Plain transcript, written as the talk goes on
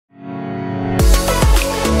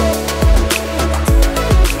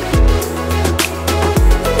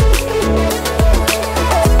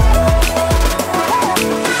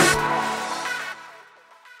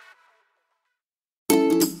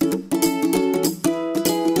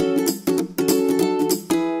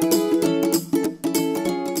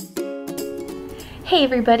Hey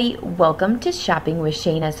everybody, welcome to Shopping with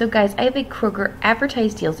Shana. So guys, I have a Kroger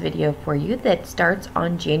Advertised deals video for you that starts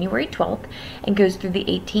on January 12th and goes through the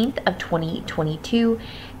 18th of 2022.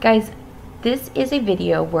 Guys, this is a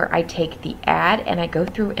video where I take the ad and I go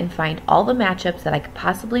through and find all the matchups that I could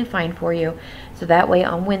possibly find for you. So that way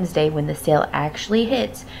on Wednesday when the sale actually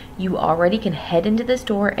hits, you already can head into the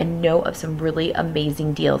store and know of some really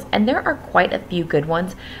amazing deals. And there are quite a few good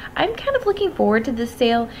ones. I'm kind of looking forward to this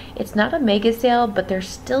sale. It's not a mega sale, but there's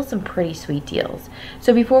still some pretty sweet deals.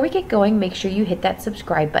 So before we get going, make sure you hit that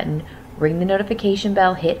subscribe button, ring the notification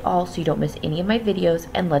bell, hit all so you don't miss any of my videos,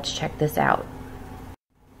 and let's check this out.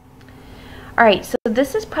 Alright, so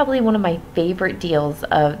this is probably one of my favorite deals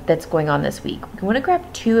that's going on this week. We want to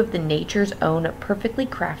grab two of the Nature's Own perfectly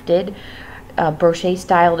crafted brochet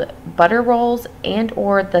styled butter rolls and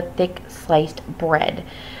or the thick sliced bread.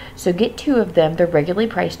 So get two of them. They're regularly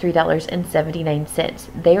priced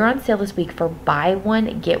 $3.79. They are on sale this week for buy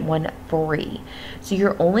one, get one free. So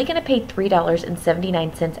you're only going to pay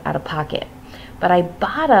 $3.79 out of pocket. But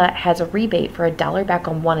Ibotta has a rebate for $1 back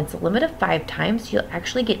on one. It's a limit of 5 times, so you'll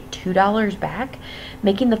actually get $2 back,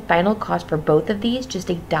 making the final cost for both of these just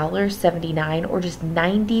 $1.79 or just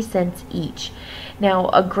 90 cents each. Now,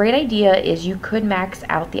 a great idea is you could max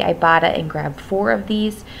out the Ibotta and grab 4 of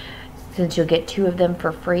these, since you'll get 2 of them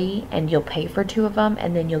for free and you'll pay for 2 of them,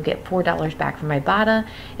 and then you'll get $4 back from Ibotta.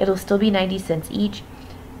 It'll still be 90 cents each.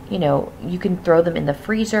 You know, you can throw them in the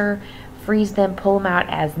freezer, freeze them, pull them out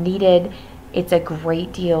as needed. It's a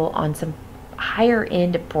great deal on some higher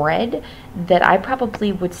end bread that I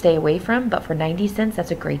probably would stay away from, but for 90 cents,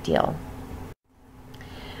 that's a great deal.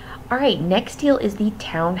 Alright, next deal is the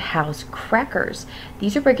Townhouse crackers.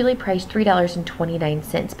 These are regularly priced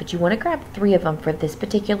 $3.29, but you want to grab 3 of them for this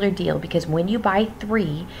particular deal because when you buy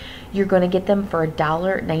 3, you're going to get them for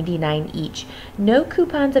 $1.99 each. No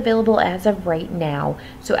coupons available as of right now,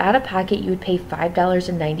 so out of pocket you would pay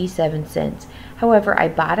 $5.97. However,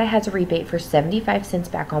 Ibotta has a rebate for 75 cents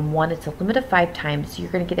back on one. It's a limit of 5 times, so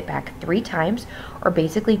you're going to get it back 3 times, or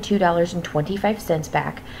basically $2.25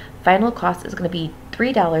 back. Final cost is going to be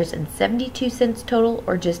 $3.72 total,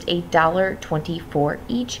 or just $1.24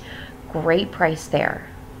 each. Great price there.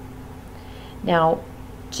 Now,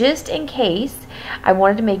 just in case, I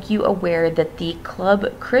wanted to make you aware that the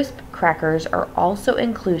Club Crisp crackers are also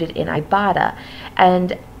included in Ibotta,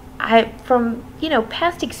 and from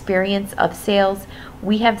past experience of sales,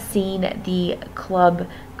 we have seen the Club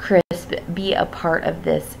Crisp be a part of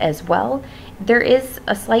this as well. There is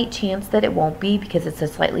a slight chance that it won't be because it's a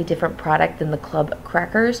slightly different product than the Club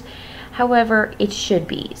crackers. However, it should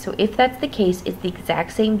be. So if that's the case, it's the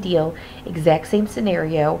exact same deal, exact same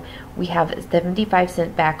scenario. We have 75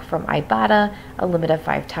 cents back from Ibotta, a limit of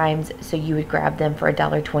 5 times, so you would grab them for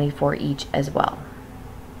 $1.24 each as well.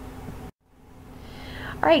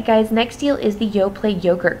 Alright guys, next deal is the Yoplait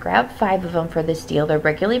yogurt. Grab 5 of them for this deal. They're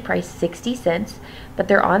regularly priced 60 cents, but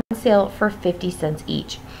they're on sale for 50 cents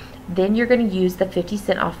each. Then you're going to use the 50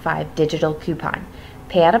 cent off 5 digital coupon.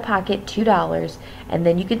 Pay out of pocket $2, and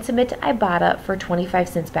then you can submit to Ibotta for 25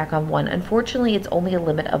 cents back on one. Unfortunately, it's only a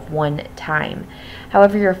limit of 1 time.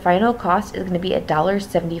 However, your final cost is going to be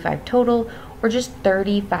 $1.75 total, or just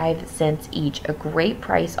 35 cents each. A great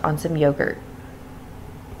price on some yogurt.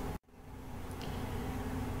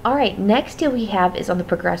 Alright, next deal we have is on the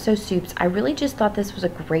Progresso soups. I really just thought this was a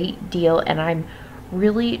great deal, and I'm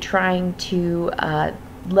really trying to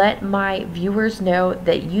let my viewers know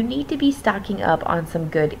that you need to be stocking up on some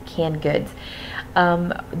good canned goods.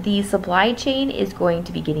 The supply chain is going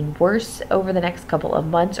to be getting worse over the next couple of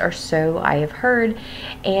months or so, I have heard,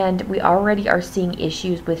 and we already are seeing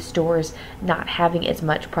issues with stores not having as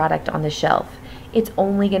much product on the shelf. It's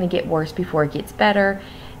only going to get worse before it gets better.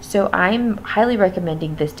 So I'm highly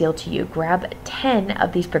recommending this deal to you. Grab 10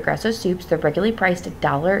 of these Progresso soups. They're regularly priced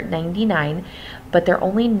 $1.99, but they're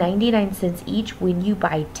only 99 cents each when you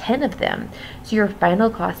buy 10 of them. So your final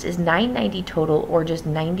cost is $9.90 total, or just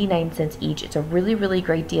 99 cents each. It's a really, really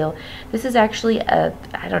great deal. This is actually I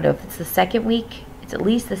don't know if it's the second week. It's at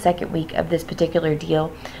least the second week of this particular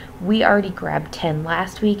deal. We already grabbed 10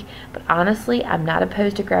 last week, but honestly, I'm not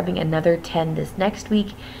opposed to grabbing another 10 this next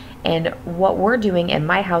week. And what we're doing in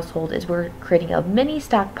my household is we're creating a mini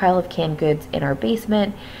stockpile of canned goods in our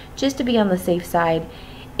basement just to be on the safe side.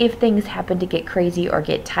 If things happen to get crazy or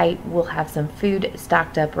get tight, we'll have some food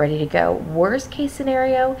stocked up ready to go. Worst case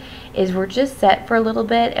scenario is we're just set for a little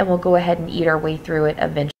bit and we'll go ahead and eat our way through it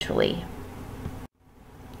eventually.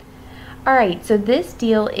 Alright, so this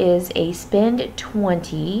deal is a spend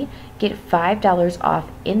 20, get $5 off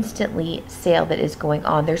instantly sale that is going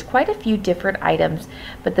on. There's quite a few different items,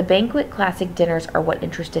 but the Banquet Classic dinners are what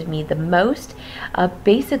interested me the most,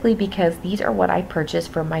 basically because these are what I purchase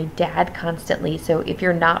for my dad constantly. So if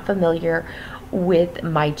you're not familiar with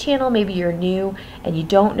my channel, maybe you're new and you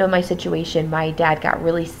don't know my situation, my dad got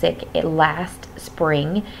really sick last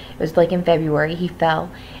spring. It was like in February, he fell,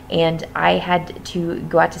 and I had to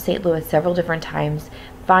go out to St. Louis several different times.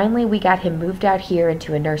 Finally, we got him moved out here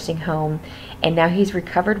into a nursing home, and now he's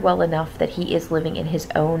recovered well enough that he is living in his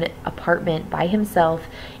own apartment by himself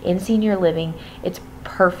in senior living. It's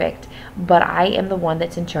perfect, but I am the one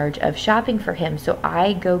that's in charge of shopping for him, so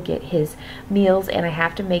I go get his meals, and I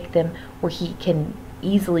have to make them where he can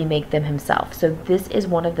easily make them himself. So this is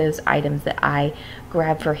one of those items that I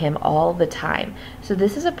grab for him all the time. So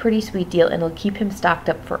this is a pretty sweet deal, and it'll keep him stocked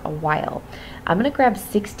up for a while. I'm going to grab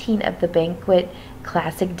 16 of the Banquet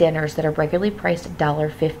Classic dinners that are regularly priced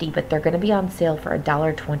 $1.50, but they're going to be on sale for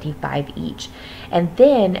 $1.25 each. And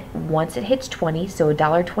then once it hits 20, so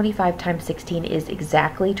 $1.25 times 16 is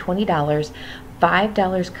exactly $20.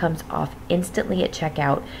 $5 comes off instantly at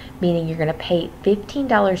checkout, meaning you're going to pay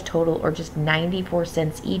 $15 total, or just 94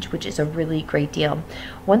 cents each, which is a really great deal.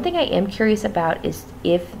 One thing I am curious about is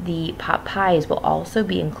if the pot pies will also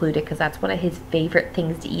be included, because that's one of his favorite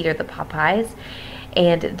things to eat are the pot pies,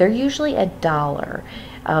 and they're usually $1.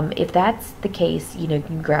 If that's the case, you know, you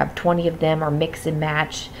can grab 20 of them or mix and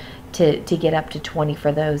match to get up to 20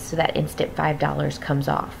 for those, so that instant $5 comes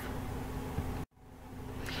off.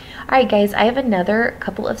 Alright guys, I have another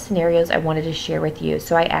couple of scenarios I wanted to share with you.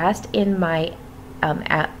 So I asked in my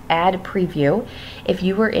ad preview if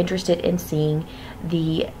you were interested in seeing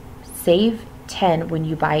the save 10 when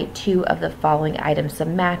you buy 2 of the following items,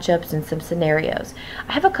 some matchups and some scenarios.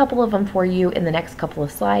 I have a couple of them for you in the next couple of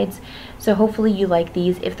slides, so hopefully you like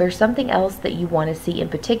these. If there's something else that you want to see in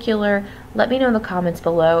particular, let me know in the comments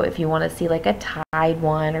below. If you want to see like a Tide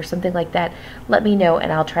one or something like that, let me know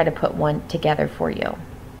and I'll try to put one together for you.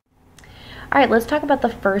 Alright, let's talk about the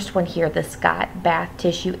first one here, the Scott Bath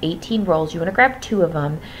Tissue 18 rolls. You want to grab 2 of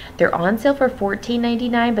them. They're on sale for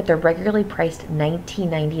 $14.99, but they're regularly priced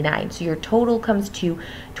 $19.99. So your total comes to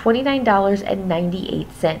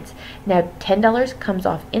 $29.98. Now, $10 comes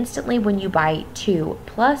off instantly when you buy 2.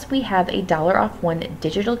 Plus, we have a $1 off 1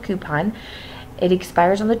 digital coupon. It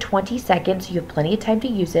expires on the 22nd, so you have plenty of time to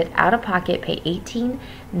use it. Out of pocket, pay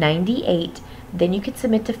 $18.98. Then you can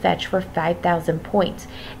submit to Fetch for 5,000 points.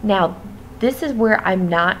 Now, this is where I'm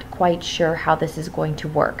not quite sure how this is going to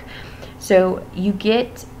work. So you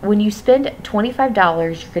get, when you spend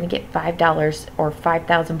 $25, you're going to get $5 or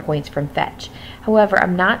 5,000 points from Fetch. However,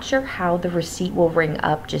 I'm not sure how the receipt will ring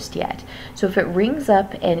up just yet. So if it rings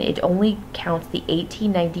up and it only counts the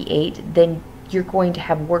 $18.98, then you're going to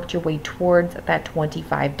have worked your way towards that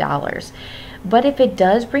 $25. But if it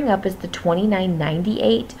does bring up as the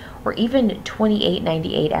 $29.98 or even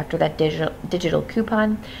 $28.98 after that digital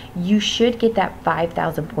coupon, you should get that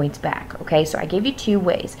 5,000 points back. Okay, so I gave you 2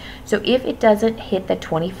 ways. So if it doesn't hit the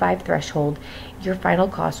 25 threshold, your final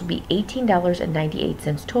cost will be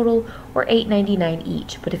 $18.98 total, or $8.99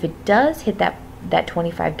 each. But if it does hit that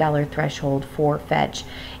 $25 threshold for Fetch,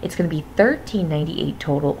 it's going to be $13.98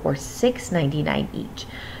 total, or $6.99 each.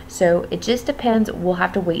 So it just depends. We'll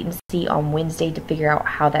have to wait and see on Wednesday to figure out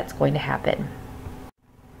how that's going to happen.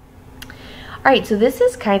 Alright, so this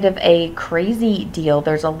is kind of a crazy deal.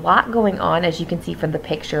 There's a lot going on, as you can see from the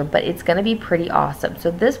picture, but it's going to be pretty awesome.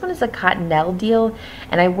 So this one is a Cottonelle deal,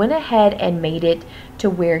 and I went ahead and made it to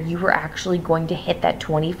where you were actually going to hit that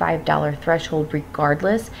 $25 threshold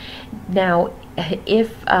regardless. Now,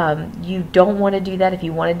 if you don't want to do that, if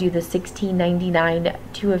you want to do the $16.99,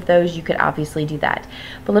 2 of those, you could obviously do that.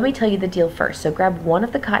 But let me tell you the deal first. So grab 1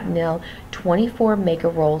 of the Cottonelle 24 mega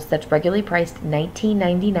rolls that's regularly priced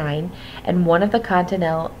 $19.99, and 1 of the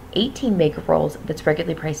Cottonelle 18 mega rolls that's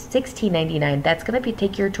regularly priced $16.99. That's going to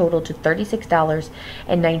take your total to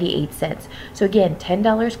 $36.98. So again,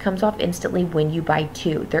 $10 comes off instantly when you buy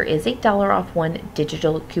 2. There is a $1 off 1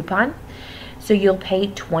 digital coupon. So you'll pay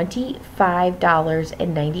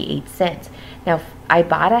 $25.98. Now,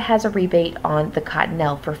 Ibotta has a rebate on the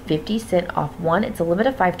Cottonelle for 50 cents off 1. It's a limit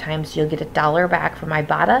of 5 times, so you'll get $1 back from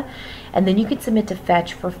Ibotta. And then you can submit to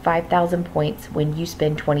Fetch for 5,000 points when you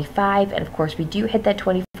spend 25. And of course, we do hit that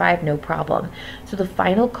 25, no problem. So the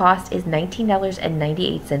final cost is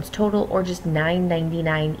 $19.98 total, or just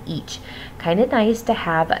 $9.99 each. Kind of nice to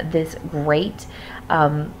have this great,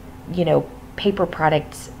 paper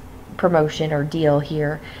products promotion or deal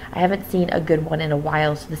here. I haven't seen a good one in a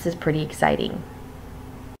while, so this is pretty exciting.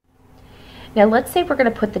 Now let's say we're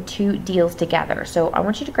going to put the two deals together. So I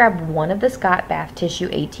want you to grab one of the Scott Bath Tissue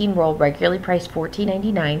 18 roll, regularly priced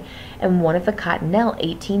 $14.99, and one of the Cottonelle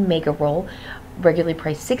 18 mega roll, regularly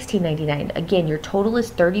priced $16.99. Again, your total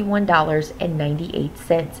is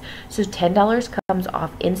 $31.98. So $10 comes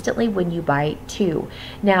off instantly when you buy two.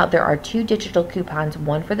 Now there are two digital coupons,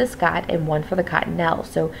 one for the Scott and one for the Cottonelle.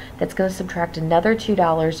 So that's going to subtract another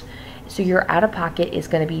 $2. So your out of pocket is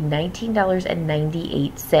going to be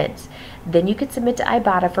 $19.98. Then you could submit to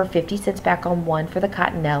Ibotta for 50 cents back on one for the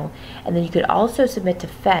Cottonelle, and then you could also submit to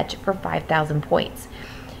Fetch for 5,000 points.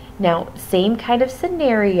 Now, same kind of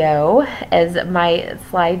scenario as my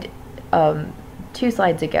slide 2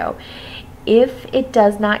 slides ago. If it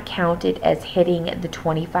does not count it as hitting the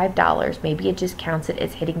 $25, maybe it just counts it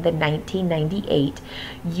as hitting the $19.98,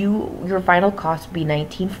 your final cost would be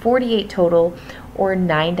 $19.48 total, or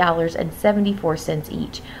 $9.74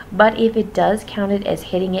 each. But if it does count it as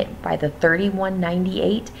hitting it by the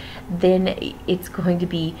 $31.98, then it's going to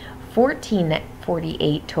be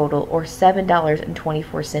 $14.48 total, or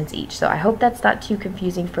 $7.24 each. So I hope that's not too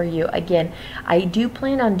confusing for you. Again, I do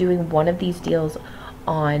plan on doing one of these deals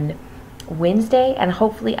on Wednesday, and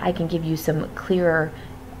hopefully I can give you some clearer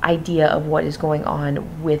idea of what is going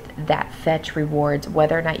on with that Fetch rewards,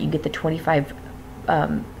 whether or not you get the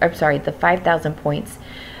the 5,000 points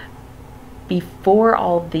before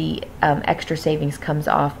all the extra savings comes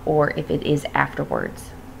off, or if it is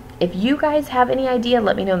afterwards. If you guys have any idea,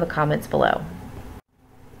 let me know in the comments below.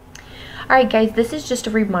 Alright guys, this is just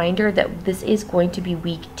a reminder that this is going to be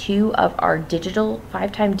week 2 of our digital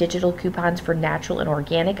 5-time digital coupons for natural and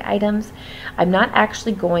organic items. I'm not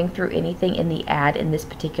actually going through anything in the ad in this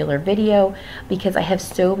particular video because I have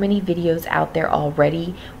so many videos out there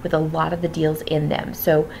already with a lot of the deals in them.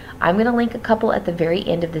 So I'm going to link a couple at the very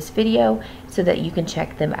end of this video so that you can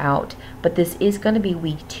check them out. But this is going to be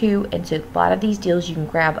week 2, and so a lot of these deals you can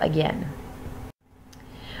grab again.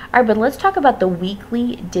 Alright, but let's talk about the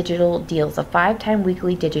weekly digital deals, the 5-time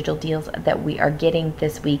weekly digital deals that we are getting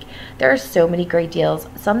this week. There are so many great deals.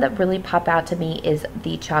 Some that really pop out to me is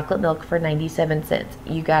the chocolate milk for 97 cents.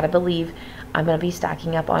 You gotta believe I'm going to be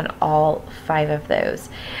stocking up on all 5 of those.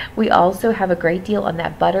 We also have a great deal on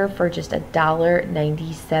that butter for just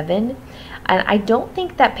 $1.97. And I don't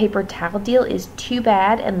think that paper towel deal is too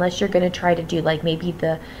bad unless you're going to try to do like maybe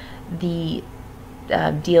the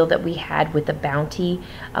deal that we had with the Bounty.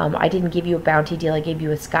 I didn't give you a Bounty deal, I gave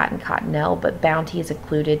you a Scott and Cottonelle, but Bounty is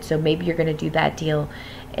included, so maybe you're going to do that deal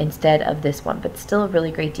instead of this one, but still a really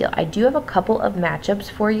great deal. I do have a couple of matchups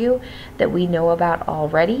for you that we know about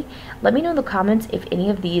already. Let me know in the comments if any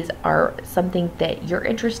of these are something that you're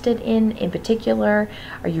interested in particular.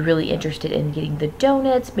 Are you really interested in getting the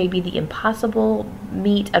donuts, maybe the Impossible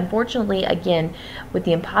meat? Unfortunately, again, with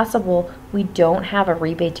the Impossible, we don't have a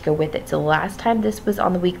rebate to go with it. So the last time this was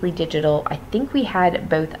on the weekly digital, I think we had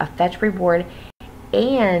both a Fetch reward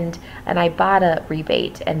and an Ibotta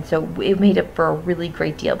rebate, and so it made it for a really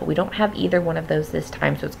great deal, but we don't have either one of those this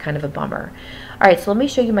time, so it's kind of a bummer. Alright, so let me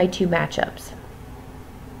show you my 2 matchups.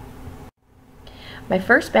 My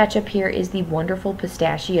first matchup here is the wonderful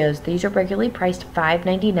pistachios. These are regularly priced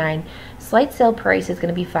 $5.99. Slight sale price is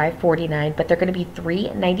going to be $5.49, but they're going to be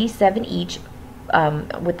 $3.97 each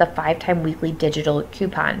with the 5-time weekly digital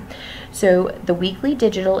coupon. So the weekly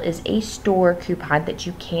digital is a store coupon that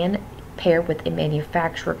you can pair with a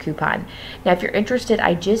manufacturer coupon. Now if you're interested,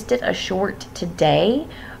 I just did a short today,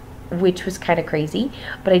 which was kind of crazy,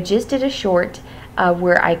 but I just did a short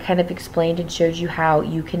where I kind of explained and showed you how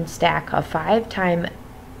you can stack a 5-time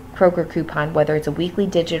Kroger coupon, whether it's a weekly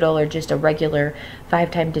digital or just a regular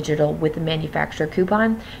 5-time digital with a manufacturer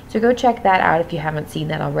coupon. So go check that out if you haven't seen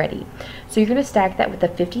that already. So you're going to stack that with a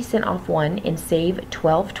 50 cent off one and save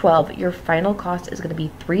 $12.12. Your final cost is going to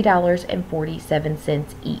be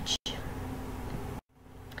 $3.47 each.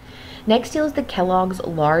 Next deal is the Kellogg's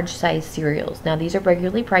large size cereals. Now these are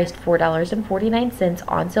regularly priced $4.49,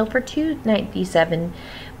 on sale for $2.97,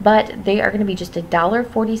 but they are going to be just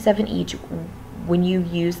 $1.47 each when you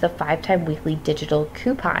use the 5-time weekly digital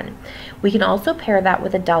coupon. We can also pair that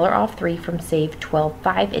with $1 off 3 from Save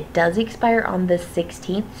 12.5. It does expire on the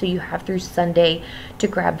 16th, so you have through Sunday to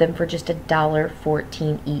grab them for just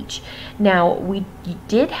 $1.14 each. Now, we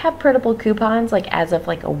did have printable coupons like as of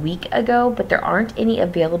like a week ago, but there aren't any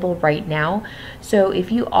available right now. So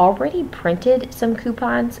if you already printed some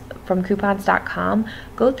coupons from coupons.com,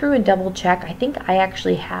 go through and double check. I think I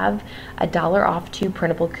actually have $1 off 2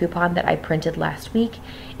 printable coupon that I printed last week.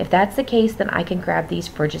 If that's the case, then I can grab these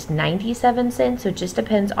for just 97 cents. So it just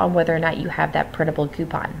depends on whether or not you have that printable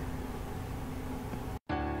coupon.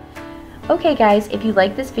 Okay guys, if you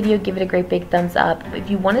like this video, give it a great big thumbs up. If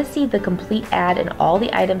you want to see the complete ad and all the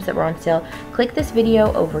items that were on sale, click this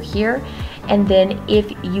video over here. And then if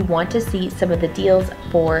you want to see some of the deals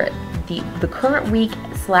for the current week /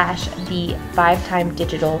 the 5-time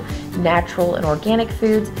digital natural and organic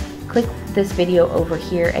foods, click this video over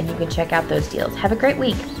here and you can check out those deals. Have a great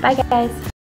week. Bye guys.